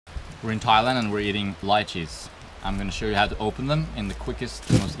We're in Thailand and we're eating lychees. I'm gonna show you how to open them in the quickest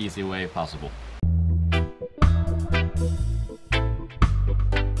and most easy way possible.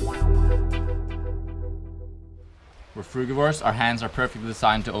 We're frugivores, our hands are perfectly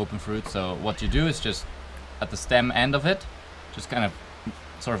designed to open fruit, so what you do is just at the stem end of it, just kind of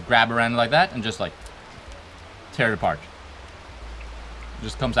sort of grab around like that and just like tear it apart. It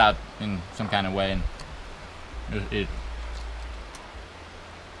just comes out in some kind of way and just eat.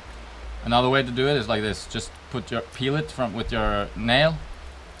 Another way to do it is like this. Just peel it with your nail,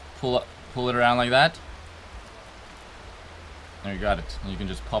 pull it around like that. There, you got it. And you can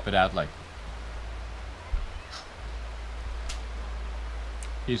just pop it out like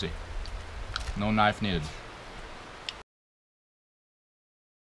easy. No knife needed.